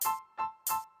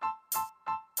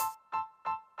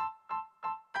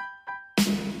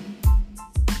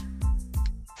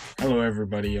Hello,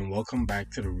 everybody, and welcome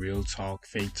back to the Real Talk,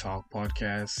 Fake Talk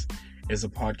podcast. It's a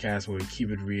podcast where we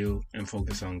keep it real and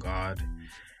focus on God.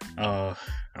 Uh,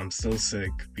 I'm still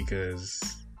sick because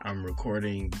I'm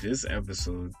recording this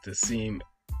episode the same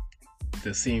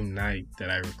night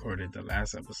that I recorded the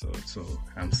last episode, so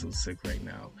I'm still sick right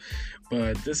now.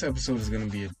 But this episode is going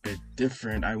to be a bit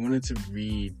different. I wanted to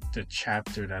read the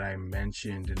chapter that I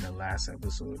mentioned in the last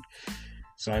episode.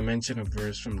 So I mentioned a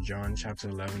verse from John chapter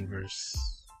 11,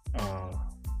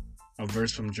 a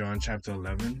verse from John chapter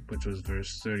 11, which was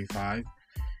verse 35.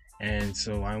 And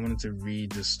so I wanted to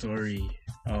read the story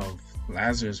of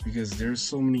Lazarus because there's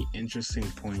so many interesting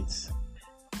points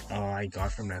I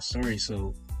got from that story.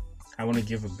 So I want to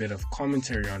give a bit of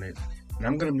commentary on it. And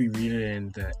I'm going to be reading it in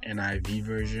the NIV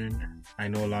version. I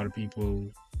know a lot of people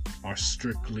are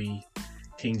strictly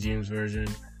King James version,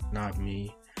 not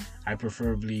me. I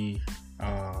preferably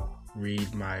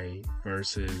read my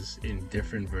verses in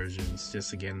different versions just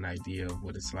to get an idea of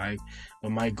what it's like.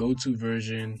 But my go-to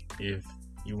version, if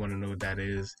you want to know what that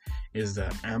is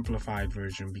the amplified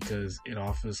version because it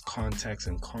offers context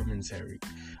and commentary.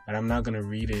 But I'm not going to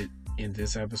read it in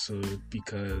this episode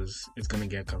because it's going to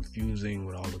get confusing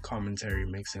with all the commentary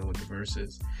mixing with the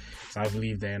verses. So I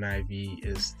believe the NIV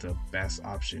is the best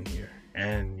option here.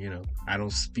 And, I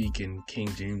don't speak in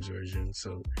King James version,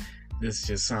 so this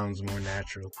just sounds more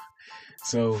natural.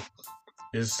 So,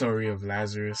 this story of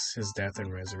Lazarus, his death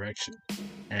and resurrection.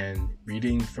 And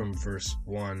reading from verse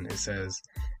 1, it says,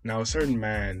 "Now a certain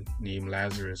man named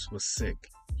Lazarus was sick.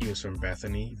 He was from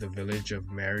Bethany, the village of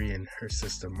Mary and her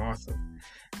sister Martha.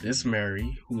 This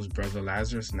Mary, whose brother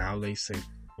Lazarus now lay sick,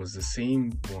 was the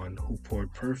same one who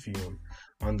poured perfume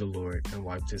on the Lord and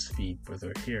wiped his feet with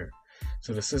her hair.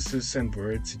 So the sisters sent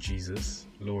word to Jesus,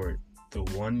 'Lord, the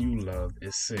one you love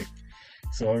is sick.'"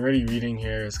 So already reading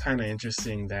here, it's kind of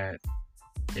interesting that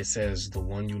it says the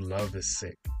one you love is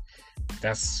sick.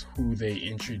 That's who they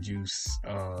introduce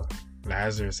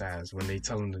Lazarus as when they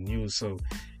tell him the news. So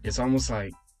it's almost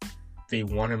like they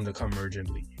want him to come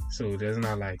urgently. So there's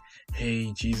not like,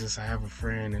 "Hey, Jesus, I have a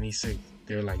friend and he's sick."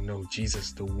 They're like, "No,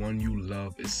 Jesus, the one you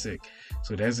love is sick."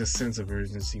 So there's a sense of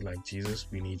urgency like, "Jesus,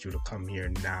 we need you to come here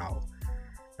now."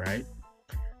 Right?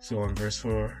 So in verse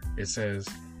 4, it says,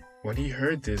 "When he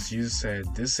heard this, Jesus said,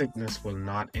 'This sickness will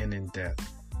not end in death.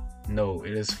 No,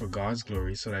 it is for God's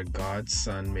glory, so that God's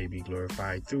Son may be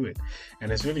glorified through it.'"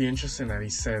 And it's really interesting that he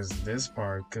says this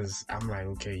part because I'm like,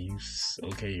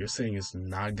 you're saying it's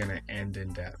not gonna end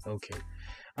in death. Okay,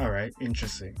 all right,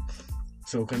 interesting.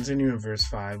 So continuing in verse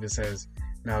 5, it says,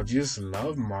 "Now Jesus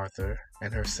loved Martha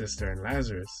and her sister and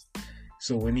Lazarus.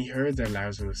 So when he heard that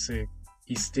Lazarus was sick,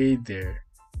 he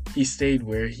stayed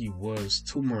where he was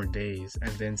 2 more days,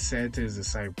 and then said to his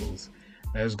disciples,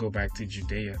 'Let us go back to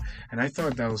Judea.'" And I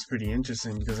thought that was pretty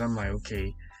interesting because I'm like,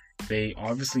 okay, they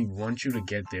obviously want you to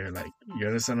get there. Like,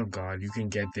 you're the Son of God. You can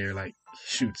get there, like,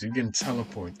 shoots. You can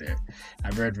teleport there.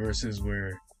 I've read verses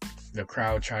where the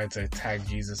crowd tried to attack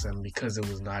Jesus, and because it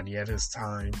was not yet his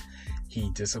time, he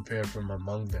disappeared from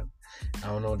among them. I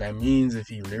don't know what that means, if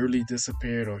he literally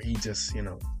disappeared or he just,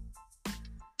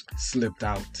 slipped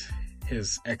out.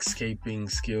 His escaping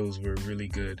skills were really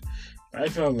good. But I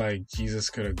felt like Jesus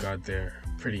could have got there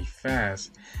pretty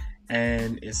fast.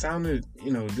 And it sounded,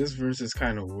 this verse is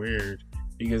kind of weird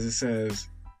because it says,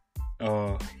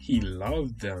 he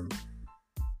loved them.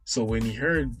 So when he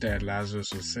heard that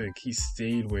Lazarus was sick, he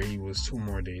stayed where he was 2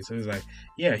 more days. So it's like,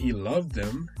 yeah, he loved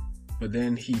them, but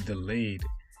then he delayed.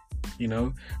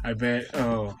 I bet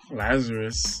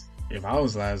Lazarus, if I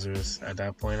was Lazarus at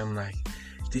that point, I'm like,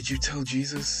 "Did you tell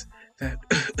Jesus that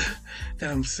that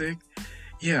I'm sick?"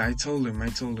 "Yeah, I told him. I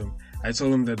told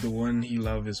him that the one he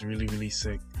loved is really, really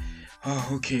sick." "Oh,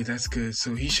 okay, that's good.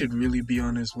 So he should really be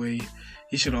on his way.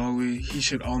 He should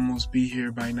almost be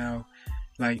here by now."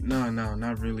 Like, no,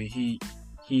 not really. He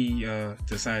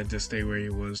decided to stay where he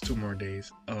was 2 more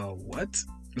days. What?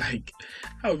 Like,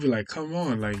 I would be like, come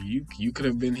on, like, you could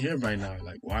have been here by now.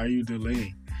 Like, why are you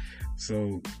delaying?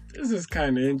 So this is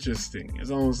kind of interesting.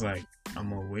 It's almost like, I'm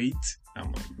gonna wait.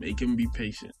 I'm gonna make him be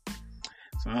patient.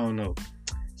 So I don't know.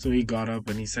 So he got up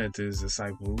and he said to his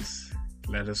disciples,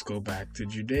 "Let us go back to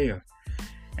Judea."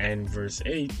 And verse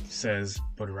 8 says,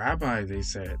 "But Rabbi," they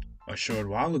said, "a short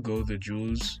while ago the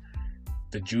Jews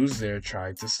there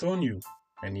tried to stone you,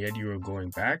 and yet you are going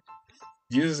back?"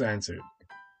 Jesus answered,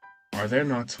 "Are there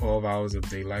not 12 hours of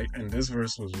daylight?" And this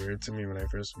verse was weird to me when I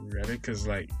first read it because,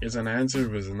 like, it's an answer,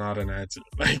 but it's not an answer.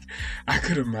 Like, I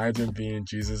could imagine being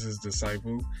Jesus'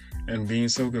 disciple and being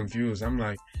so confused. I'm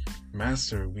like,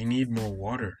 "Master, we need more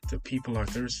water. The people are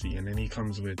thirsty." And then he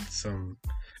comes with some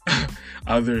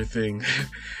other thing.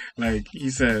 Like he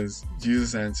says,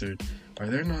 Jesus answered, "Are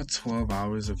there not 12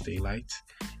 hours of daylight?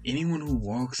 Anyone who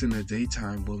walks in the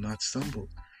daytime will not stumble,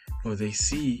 for they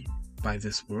see by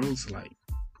this world's light.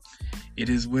 It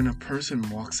is when a person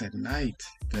walks at night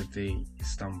that they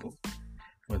stumble,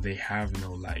 for they have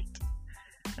no light."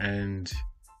 And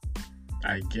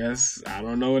I guess, I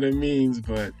don't know what it means,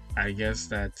 but I guess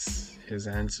that's his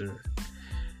answer.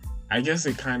 I guess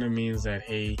it kind of means that,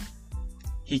 hey,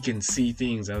 he can see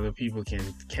things other people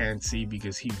can't see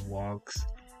because he walks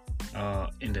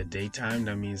in the daytime.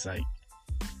 That means, like,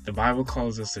 the Bible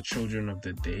calls us the children of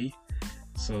the day.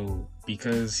 So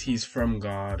because he's from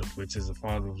God, which is the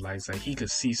Father of lights, like, he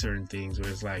could see certain things where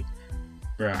it's like,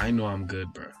 bruh, I know I'm good,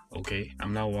 bruh. Okay,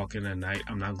 I'm not walking at night.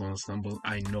 I'm not gonna stumble.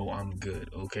 I know I'm good.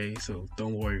 Okay, so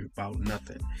don't worry about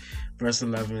nothing. Verse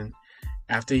 11.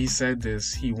 After he said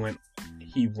this, he went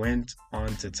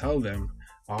on to tell them,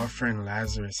 "Our friend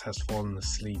Lazarus has fallen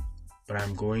asleep, but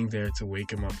I'm going there to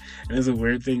wake him up." And it's a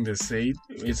weird thing to say.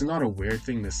 It's not a weird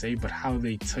thing to say, but how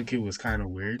they took it was kind of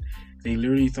weird. They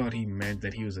literally thought he meant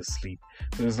that he was asleep.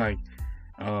 So it's like,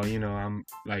 I'm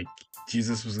like,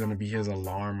 Jesus was gonna be his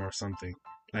alarm or something.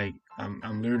 Like,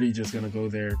 I'm literally just gonna go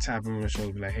there, tap him on the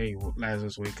shoulder, be like, "Hey,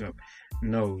 Lazarus, wake up."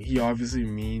 No, he obviously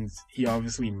meant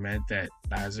that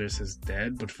Lazarus is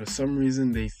dead, but for some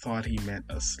reason they thought he meant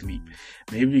asleep.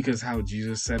 Maybe because how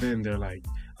Jesus said it, and they're like,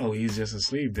 "Oh, he's just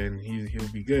asleep, then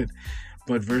he'll be good."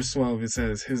 But verse 12, it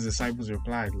says, his disciples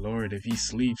replied, "Lord, if he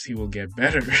sleeps, he will get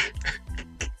better."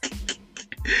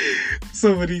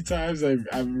 So many times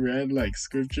I've read like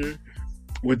scripture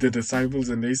with the disciples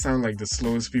and they sound like the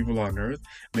slowest people on earth.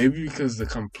 Maybe because the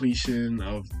completion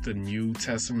of the New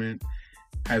Testament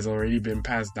has already been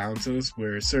passed down to us,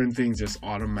 where certain things just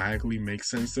automatically make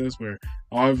sense to us, where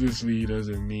obviously he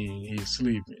doesn't mean he's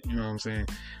sleeping, you know what I'm saying?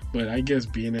 But I guess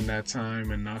being in that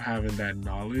time and not having that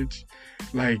knowledge,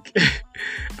 like,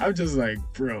 I'm just like,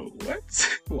 bro,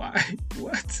 what? Why?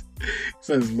 What? It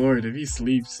says, "Lord, if he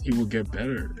sleeps, he will get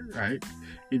better," right?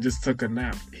 He just took a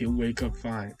nap. He'll wake up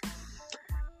fine.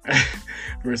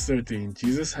 Verse 13,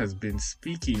 Jesus has been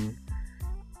speaking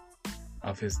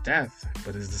of his death,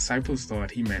 but his disciples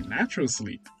thought he meant natural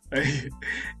sleep.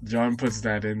 John puts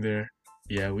that in there.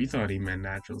 Yeah, we thought he meant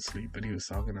natural sleep, but he was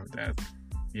talking of death.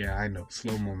 Yeah, I know.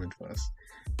 Slow moment for us.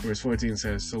 Verse 14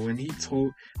 says, So then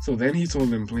he told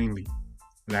them plainly,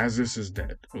 "Lazarus is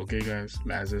dead." Okay, guys,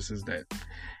 Lazarus is dead.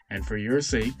 "And for your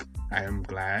sake, I am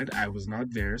glad I was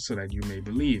not there so that you may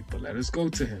believe, but let us go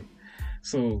to him."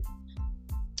 So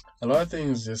a lot of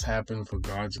things just happen for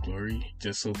God's glory,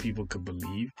 just so people could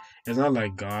believe. It's not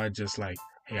like God just like,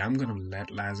 "Hey, I'm gonna let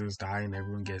Lazarus die and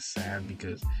everyone gets sad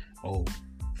because, oh,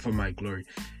 for my glory."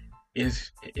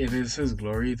 It is his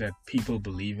glory that people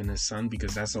believe in his son,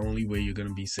 because that's the only way you're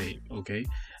gonna be saved. Okay,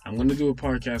 I'm gonna do a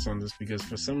podcast on this because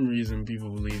for some reason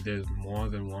people believe there's more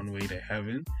than one way to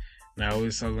heaven. And I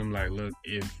always tell them, like, look,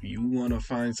 if you want to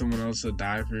find someone else to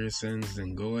die for your sins,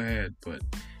 then go ahead, but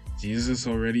Jesus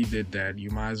already did that.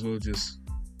 You might as well just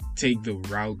take the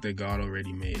route that God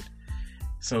already made.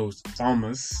 So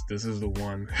Thomas, this is the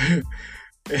one.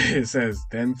 It says,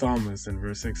 "Then Thomas," in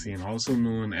verse 16, also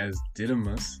known as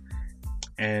Didymus,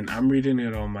 and I'm reading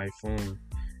it on my phone,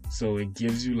 so it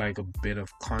gives you like a bit of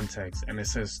context. And it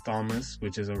says Thomas,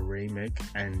 which is Aramaic,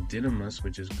 and Didymus,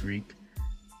 which is Greek,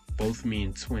 both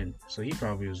mean twin. So he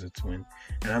probably was a twin.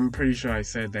 And I'm pretty sure I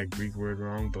said that Greek word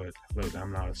wrong, but look,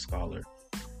 I'm not a scholar.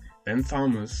 Then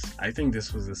Thomas, I think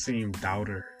this was the same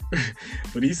doubter,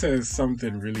 but he says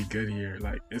something really good here.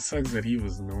 Like, it sucks that he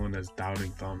was known as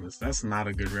Doubting Thomas. That's not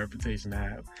a good reputation to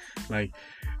have. Like,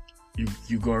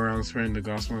 you go around spreading the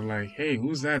gospel and like, "Hey,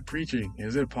 who's that preaching?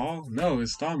 Is it Paul? No,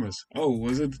 it's Thomas. Oh,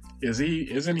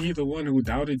 isn't he the one who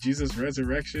doubted Jesus'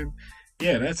 resurrection?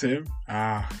 Yeah, that's him.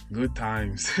 Ah, good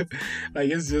times."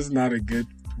 Like, it's just not a good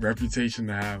reputation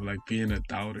to have, like being a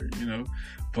doubter, you know?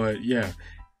 But yeah,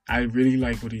 I really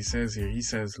like what he says here. He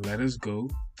says, "Let us go.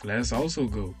 Let us also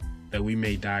go, that we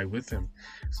may die with him."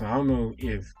 So I don't know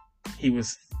if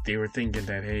they were thinking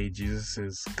that, hey, Jesus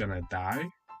is gonna die.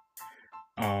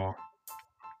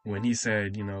 When he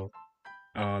said,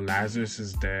 Lazarus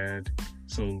is dead,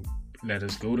 so let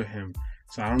us go to him.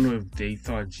 So I don't know if they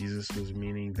thought Jesus was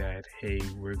meaning that, hey,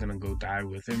 we're gonna go die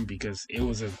with him, because it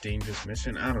was a dangerous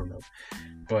mission. I don't know.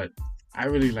 But I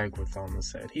really like what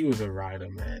Thomas said. He was a rider,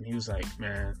 man. He was like,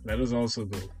 "Man, let us also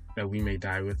go, that we may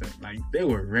die with him." Like, they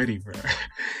were ready, bro.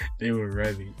 They were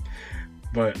ready.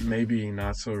 But maybe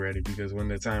not so ready, because when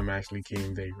the time actually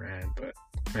came, they ran. But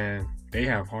man, they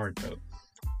have heart though.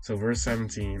 So verse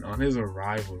 17, on his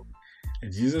arrival,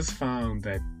 And Jesus found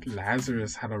that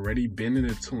Lazarus had already been in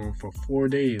the tomb for 4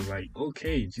 days. Like,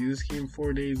 okay, Jesus came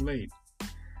 4 days late.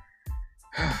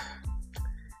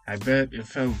 I bet it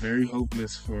felt very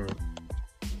hopeless for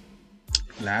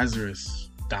Lazarus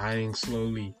dying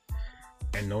slowly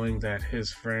and knowing that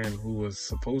his friend who was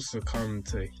supposed to come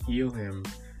to heal him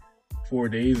 4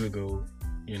 days ago,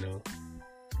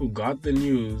 who got the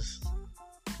news,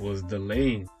 was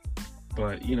delaying.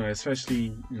 But,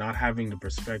 especially not having the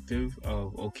perspective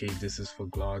of, okay, this is for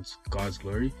God's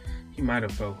glory, he might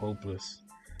have felt hopeless.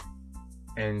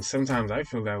 And sometimes I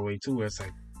feel that way too, where it's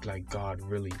like God,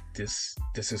 really, this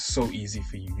is so easy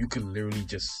for you. You could literally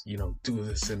just, do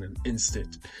this in an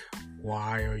instant.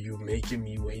 Why are you making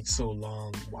me wait so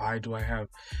long? Why do I have...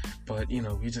 But,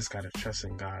 we just gotta trust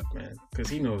in God, man, because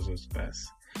he knows what's best.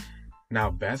 Now,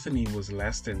 Bethany was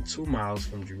less than 2 miles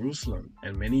from Jerusalem,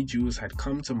 and many Jews had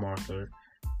come to Martha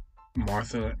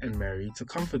and Mary to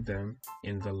comfort them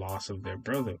in the loss of their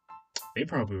brother. They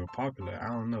probably were popular, I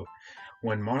don't know.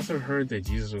 When Martha heard that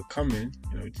Jesus was coming,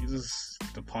 Jesus,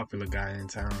 the popular guy in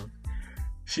town,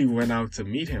 she went out to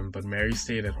meet him, but Mary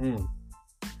stayed at home.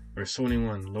 Verse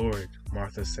 21, Lord,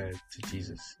 Martha said to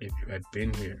Jesus, if you had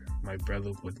been here, my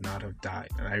brother would not have died.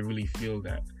 And I really feel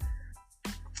that.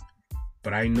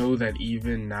 But I know that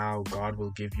even now, God will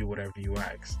give you whatever you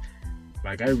ask.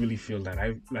 Like, I really feel that.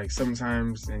 Like,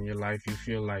 sometimes in your life, you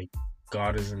feel like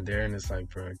God isn't there, and it's like,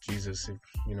 bro, Jesus, if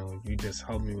you just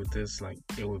help me with this, like,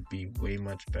 it would be way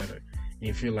much better. And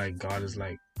you feel like God is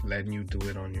like letting you do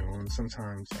it on your own.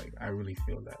 Sometimes, like, I really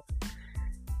feel that.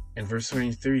 In verse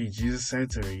 23, Jesus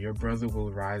said to her, your brother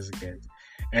will rise again.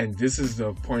 And this is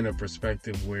the point of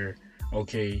perspective where,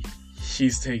 okay,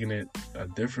 she's taking it a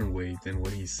different way than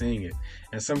what he's saying it.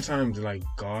 And sometimes, like,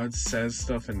 God says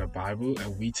stuff in the Bible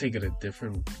and we take it a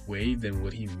different way than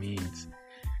what he means.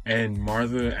 And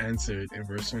Martha answered in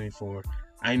verse 24,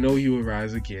 I know he will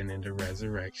rise again in the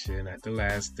resurrection at the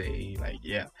last day. Like,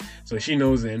 yeah. So she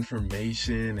knows the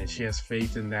information and she has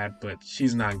faith in that, but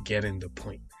she's not getting the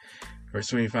point. Verse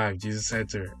 25, Jesus said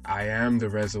to her, I am the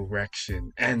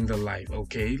resurrection and the life.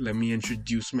 Okay, let me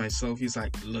introduce myself. He's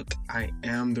like, look, I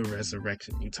am the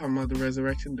resurrection. You talking about the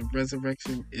resurrection? The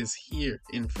resurrection is here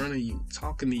in front of you,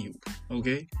 talking to you.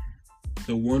 Okay?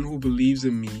 The one who believes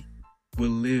in me will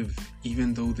live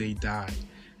even though they die.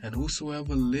 And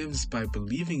whosoever lives by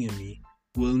believing in me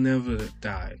will never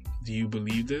die. Do you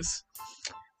believe this?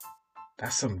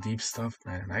 That's some deep stuff,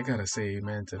 man. I gotta say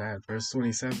amen to that. Verse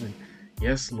 27.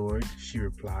 Yes, Lord, she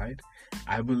replied.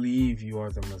 I believe you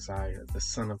are the Messiah, the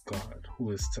Son of God,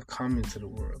 who is to come into the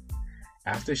world.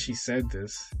 After she said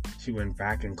this, she went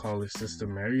back and called her sister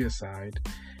Mary aside.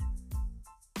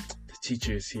 The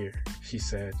teacher is here, she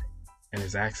said, and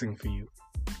is asking for you.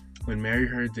 When Mary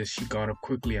heard this, she got up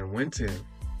quickly and went to him.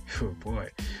 Oh boy,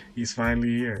 he's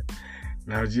finally here.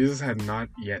 Now Jesus had not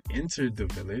yet entered the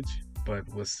village, but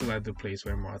was still at the place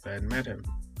where Martha had met him.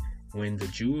 When the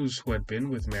Jews who had been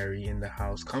with Mary in the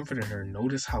house comforted her,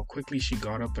 noticed how quickly she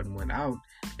got up and went out,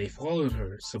 they followed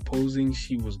her, supposing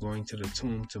she was going to the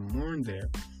tomb to mourn there.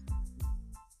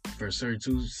 Verse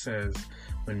 32 says,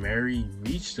 when Mary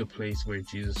reached the place where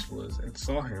Jesus was and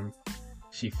saw him,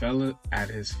 she fell at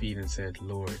his feet and said,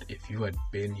 Lord, if you had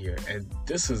been here. And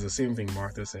this is the same thing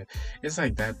Martha said. It's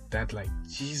like that like,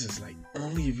 Jesus, like,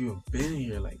 only if you had been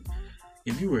here, like,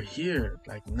 if you were here,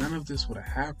 like, none of this would have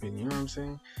happened. You know what I'm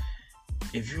saying?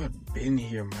 If you had been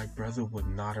here, my brother would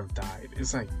not have died.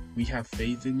 It's like, we have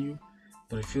faith in you,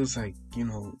 but it feels like, you're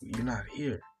not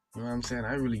here. You know what I'm saying?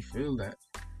 I really feel that.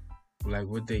 Like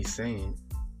what they saying.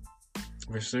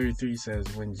 Verse 33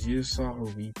 says, when Jesus saw her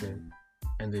weeping,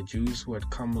 and the Jews who had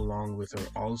come along with her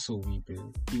also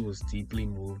weeping, he was deeply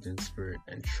moved in spirit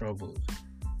and troubled.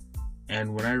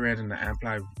 And what I read in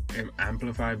the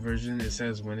Amplified version, it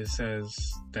says when it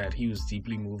says that he was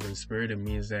deeply moved in spirit, it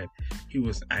means that he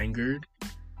was angered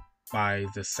by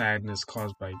the sadness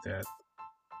caused by death.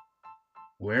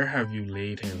 Where have you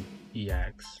laid him? He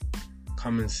asked.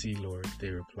 Come and see, Lord, they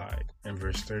replied. And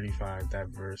verse 35, that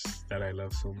verse that I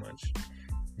love so much,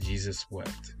 Jesus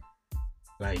wept.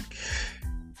 Like,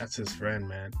 that's his friend,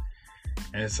 man.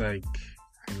 And it's like,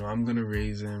 I know I'm gonna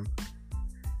raise him.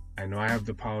 I know I have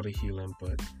the power to heal him,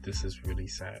 but this is really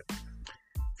sad.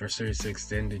 Verse 36,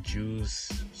 then the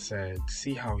Jews said,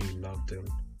 see how he loved him.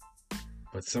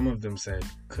 But some of them said,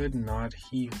 could not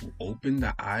he who opened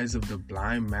the eyes of the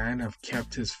blind man have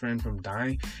kept his friend from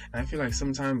dying? And I feel like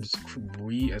sometimes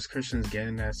we as Christians get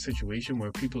in that situation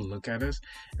where people look at us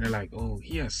and they're like, oh,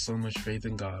 he has so much faith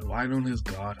in God. Why don't his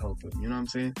God help him? You know what I'm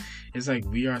saying? It's like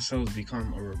we ourselves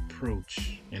become a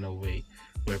reproach in a way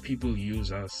where people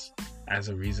use us as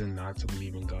a reason not to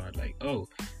believe in God. Like, oh,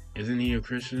 Isn't he a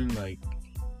Christian? Like,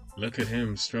 look at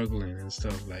him struggling and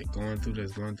stuff, like going through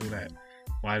this, going through that.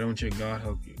 Why don't your God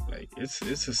help you? Like,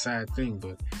 it's a sad thing,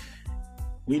 but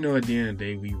we know at the end of the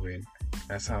day we win.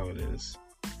 That's how it is.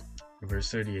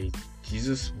 Verse 38,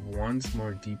 Jesus, once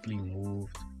more deeply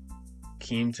moved,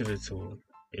 came to the tomb.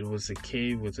 It was a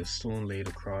cave with a stone laid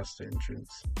across the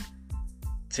entrance.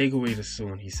 Take away the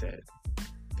stone, he said.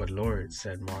 But Lord,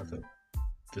 said Martha,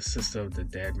 the sister of the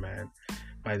dead man,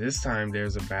 by this time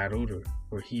there's a bad odor,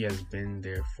 for he has been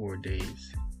there 4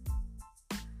 days.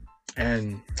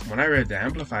 And when I read the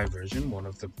Amplified version, one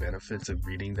of the benefits of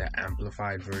reading the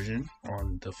Amplified version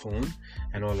on the phone,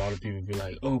 I know a lot of people be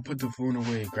like, oh, put the phone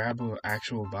away, grab an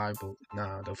actual Bible.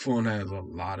 Nah, the phone has a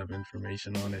lot of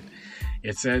information on it.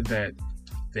 It said that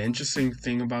the interesting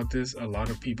thing about this, a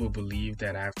lot of people believe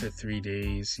that after 3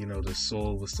 days, the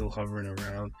soul was still hovering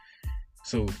around.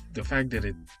 So the fact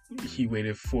that he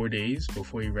waited 4 days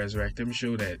before he resurrected him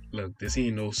showed that, look, this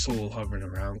ain't no soul hovering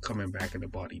around coming back in the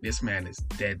body. This man is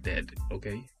dead,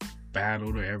 okay? Bad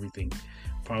odor, everything.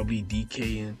 Probably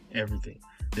decaying, everything.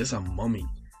 This a mummy,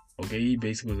 okay? He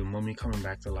basically was a mummy coming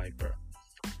back to life, bro.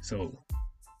 So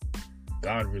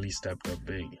God really stepped up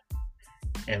big.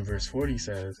 And verse 40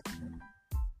 says,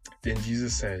 then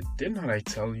Jesus said, did not I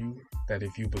tell you that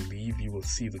if you believe, you will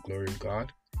see the glory of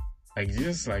God? Like,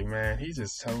 Jesus, like, man, he's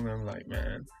just telling them, like,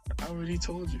 man, I already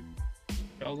told you.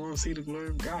 Y'all gonna see the glory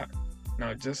of God.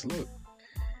 Now, just look.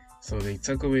 So they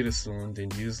took away the stone. Then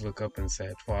Jesus looked up and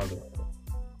said, Father,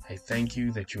 I thank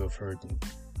you that you have heard me.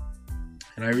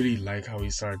 And I really like how he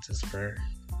starts his prayer.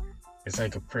 It's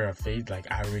like a prayer of faith.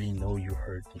 Like, I already know you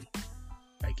heard me.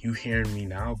 Like, you hearing me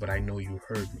now, but I know you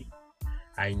heard me.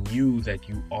 I knew that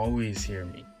you always hear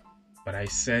me. But I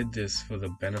said this for the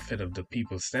benefit of the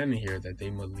people standing here, that they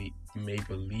may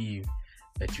believe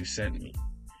that you sent me.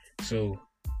 So,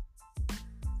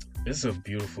 this is a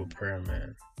beautiful prayer,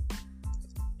 man.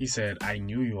 He said, I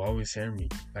knew you always hear me.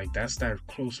 Like, that's that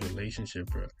close relationship,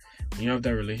 bro. When you have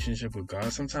that relationship with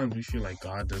God, sometimes we feel like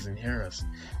God doesn't hear us.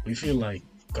 We feel like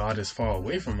God is far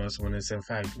away from us when it's in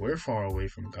fact we're far away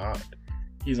from God.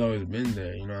 He's always been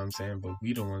there, you know what I'm saying? But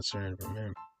we the ones turning from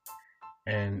him.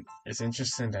 And it's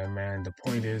interesting that, man, the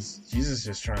point is, Jesus is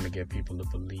just trying to get people to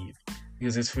believe.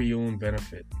 Because it's for your own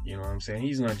benefit, you know what I'm saying?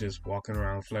 He's not just walking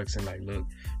around flexing like, look,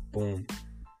 boom,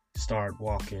 start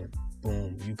walking,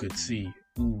 boom, you could see,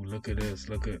 ooh, look at this,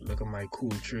 look at my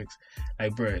cool tricks.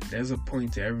 Like, bro, there's a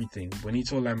point to everything. When he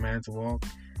told that man to walk,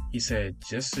 he said,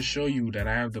 just to show you that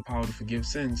I have the power to forgive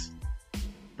sins,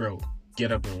 bro,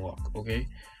 get up and walk, okay?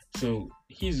 So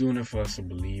he's doing it for us to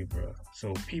believe, bro.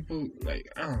 So people,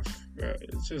 like, bro,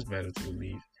 it's just better to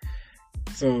believe.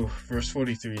 So verse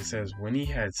 43, it says, when he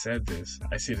had said this,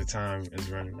 I see the time is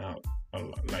running out a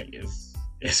lot. Like,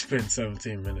 it's been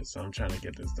 17 minutes, so I'm trying to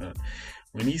get this done.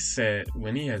 When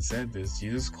he had said this,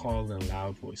 Jesus called in a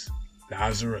loud voice,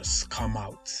 Lazarus, come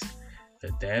out.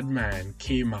 The dead man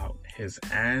came out, his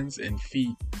hands and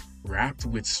feet wrapped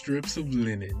with strips of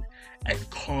linen and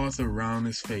cloth around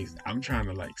his face. I'm trying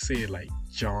to like say it like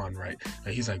John, right?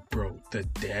 Like, he's like, bro, the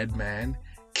dead man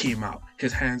came out,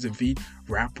 his hands and feet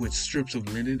wrapped with strips of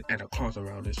linen and a cloth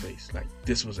around his face. Like,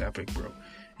 this was epic, bro.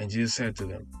 And Jesus said to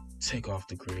them, take off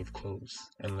the grave clothes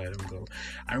and let him go.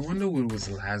 I wonder what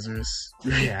was Lazarus'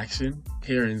 reaction.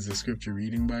 Here is the scripture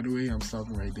reading, by the way. I'm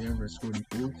stopping right there, verse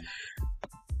 44.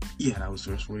 Yeah, that was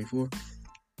verse 44.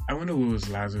 I wonder what was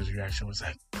Lazarus' reaction. Was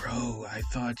like, bro, I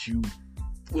thought you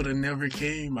would have never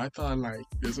came. I thought like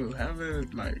this was heaven.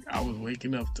 Like, I was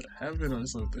waking up to heaven or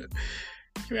something.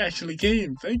 You actually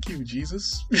came. Thank you,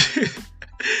 Jesus.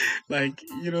 Like,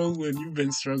 when you've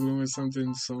been struggling with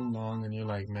something so long and you're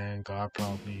like, man, God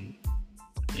probably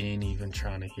ain't even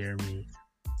trying to hear me.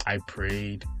 I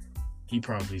prayed. He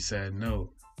probably said no,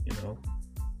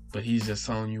 but he's just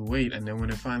telling you wait. And then when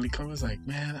it finally comes, it's like,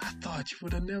 man, I thought you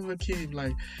would have never came.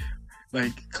 Like,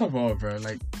 come on, bro.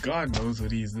 Like, God knows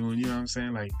what he's doing. You know what I'm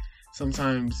saying? Like,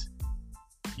 sometimes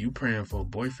you praying for a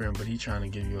boyfriend, but he trying to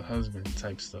give you a husband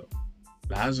type stuff.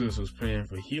 Lazarus was praying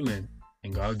for healing,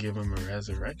 and God gave him a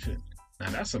resurrection. Now,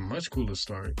 that's a much cooler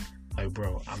story. Like,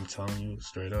 bro, I'm telling you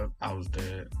straight up, I was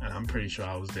dead. And I'm pretty sure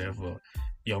I was dead for,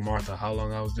 Martha, how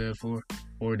long I was dead for?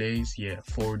 4 days? Yeah,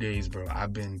 4 days, bro.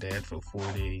 I've been dead for 4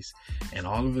 days. And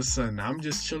all of a sudden, I'm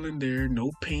just chilling there.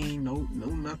 No pain, no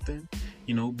nothing.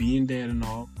 Being dead and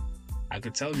all. I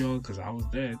could tell y'all because I was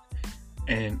dead.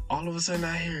 And all of a sudden,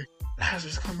 I hear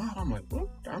Lazarus come out. I'm like, what?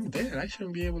 I'm dead. I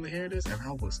shouldn't be able to hear this. And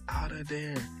I was out of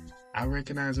there. I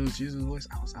recognized it was Jesus' voice.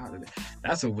 I was out of there.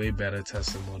 That's a way better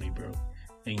testimony, bro.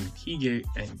 And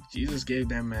Jesus gave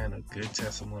that man a good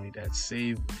testimony that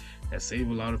saved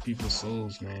a lot of people's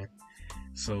souls, man.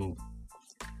 So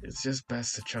it's just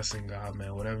best to trust in God,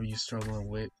 man. Whatever you're struggling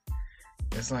with,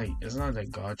 it's not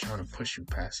that God trying to push you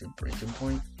past your breaking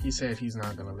point. He said He's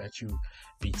not gonna let you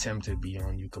be tempted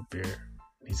beyond you could bear.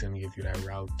 He's gonna give you that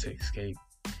route to escape.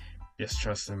 Just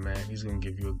trust Him, man. He's gonna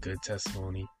give you a good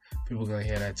testimony. People gonna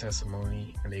hear that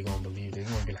testimony and they gonna believe. They're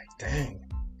gonna be like, dang.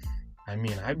 I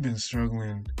mean, I've been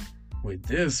struggling with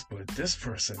this, but this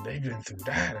person, they've been through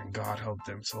that and God helped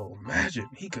them. So imagine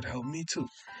He could help me too. You know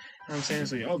what I'm saying?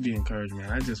 So y'all be encouraged,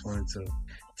 man. I just wanted to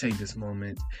take this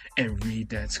moment and read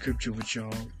that scripture with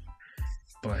y'all.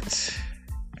 But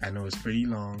I know it's pretty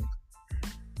long,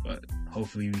 but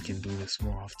hopefully we can do this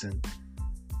more often.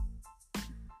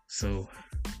 So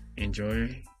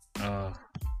enjoy. I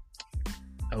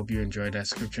hope you enjoyed that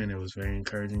scripture and it was very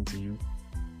encouraging to you.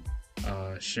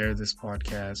 Share this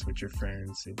podcast with your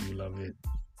friends if you love it,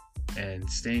 and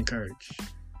stay encouraged.